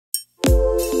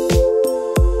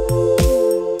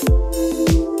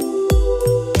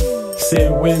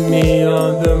with me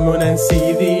on the moon and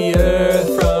see the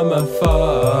earth from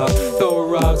afar. Throw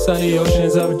rocks on the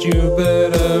oceans of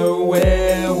Jupiter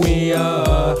where we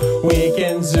are. We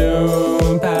can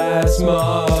zoom past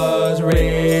Mars,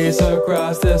 race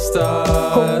across the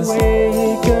stars.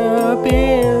 Wake up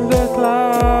in the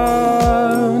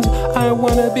clouds. I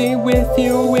wanna be with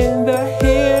you in the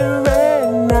here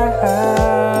and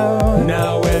now.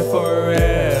 Now and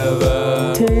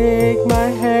forever. Take my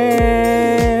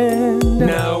hand.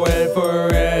 Now and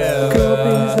forever. Girl,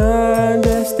 please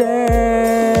understand,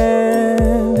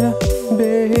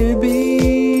 baby.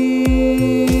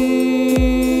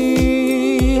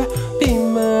 Be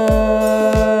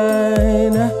mine,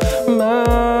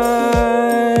 mine,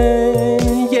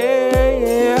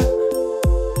 yeah.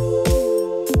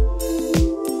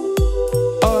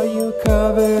 Are you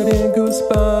covered in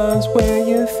goosebumps when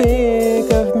you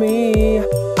think of me?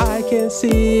 I can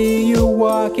see you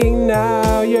walking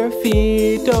now. Your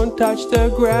feet don't touch the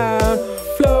ground,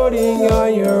 floating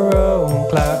on your own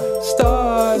cloud.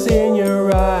 Stars in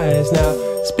your eyes now,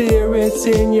 spirits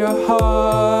in your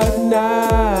heart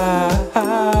now.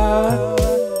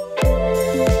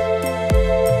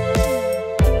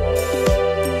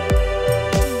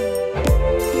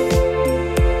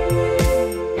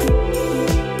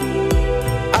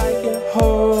 I can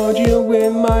hold you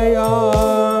in my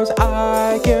arms.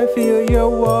 I can feel your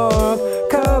warmth,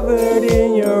 covered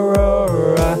in your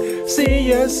aura. See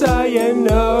your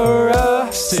sayonara.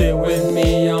 Sit with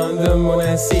me on the moon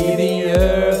and see the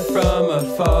earth from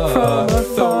afar.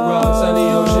 Throw rocks on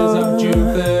the oceans of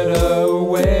Jupiter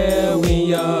where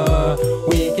we are.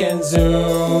 We can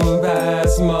zoom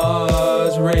past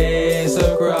Mars, race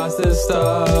across the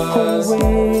stars.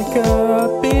 Wake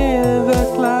up in the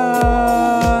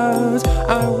clouds.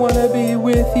 I wanna be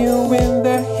with you in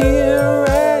the here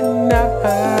and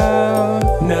now.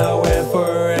 Now and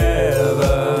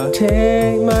forever.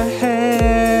 Take my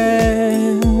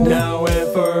hand. Now and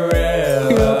forever.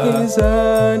 Girl, please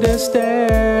understand,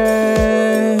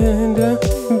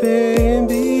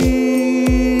 baby.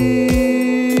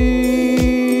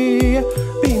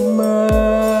 Be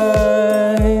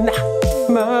mine,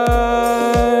 mine,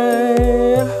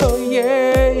 oh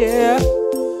yeah.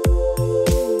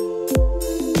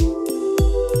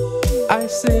 I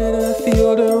sit and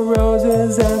feel the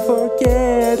roses and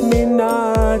forget me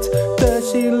not. Does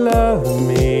she love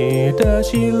me? Does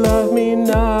she love me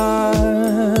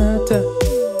not?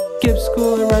 Skip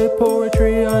school and write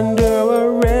poetry under a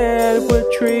redwood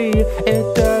tree.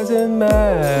 It doesn't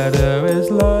matter as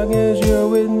long as you're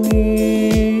with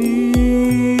me.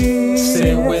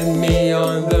 Sit with me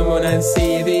on the moon and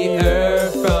see the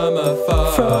earth from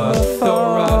afar.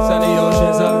 Throw rocks on the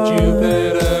oceans of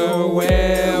Jupiter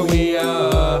where we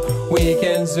are. We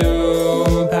can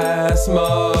zoom past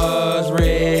Mars,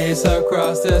 race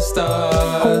across the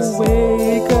stars.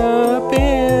 Wake up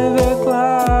in the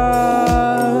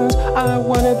clouds. I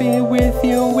wanna be with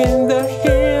you in the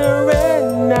here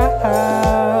and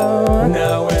now.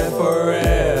 Now and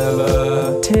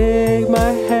forever. Take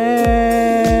my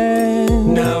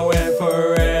hand. Now and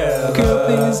forever. Girl,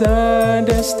 please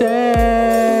understand,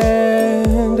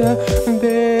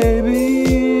 baby.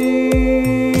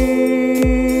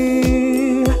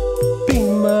 Be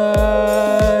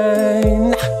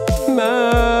mine,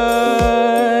 mine,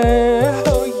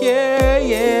 oh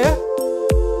yeah.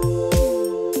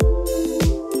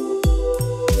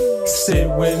 Sit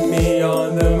with me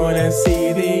on the moon and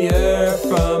see the earth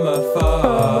from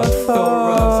afar. Throw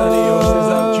rocks on the oceans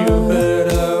of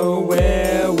Jupiter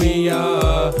where we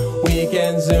are. We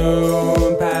can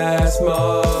zoom past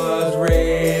Mars,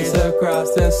 race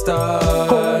across the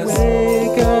stars.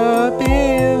 Wake up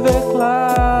in the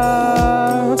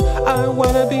clouds. I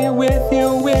wanna be with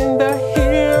you in the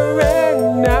here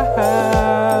and now.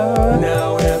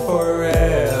 Now and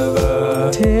forever.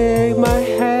 Take my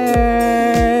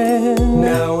hand.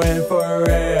 Now and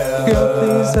forever. Girl,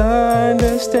 please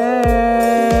understand.